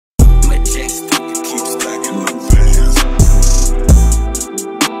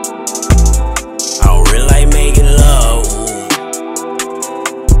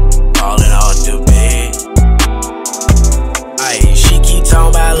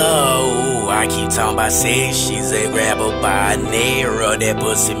talking about sex, she's a grabber by her neck. Rub that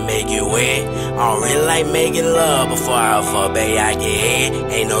pussy, make it wet. I don't really like making love before I fuck, babe, I get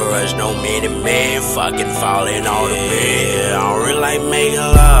head. Ain't no rush, no minute man, fucking falling on the bed. I don't really like making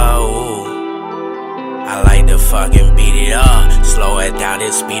love, ooh. I like to fucking beat it up, slow it down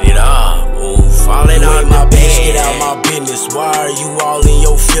and speed it up. Ooh, falling on my bitch, get out my business. Why are you all in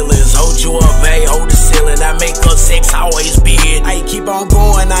your feelings? Hold you up, babe, hold the ceiling. I make up sex, always be it. I keep on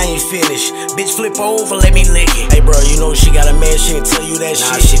going, I ain't finished. Bitch, flip over, let me lick it. Hey, bro, you know she got a man, she ain't tell you that shit.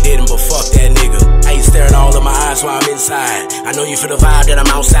 Nah, she didn't, but fuck that nigga. I ain't staring all in my eyes while I'm inside. I know you feel the vibe that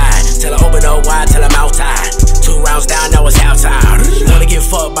I'm outside. Tell her open up wide, tell I'm outside. 2 rounds down, now it's halftime. She wanna get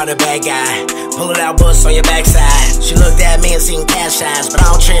fucked by the bad guy. Pull it out, bust on your backside. She looked at me and seen cash eyes, but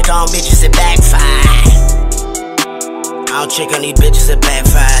I don't trick on bitches, it backfire. I don't trick on these bitches, it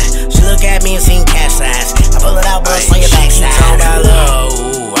backfire. She look at me and seen cash eyes. I pull it out, bust on your backside. She talking about love,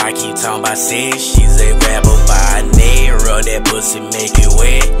 ooh, I keep talking about sex. She's a grabber by her neck. Rub that pussy, make it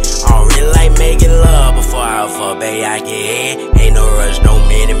wet. I don't really like making love before I fuck, babe, I get head. Ain't no rush, no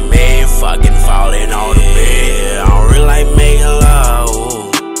minute man, fucking falling on the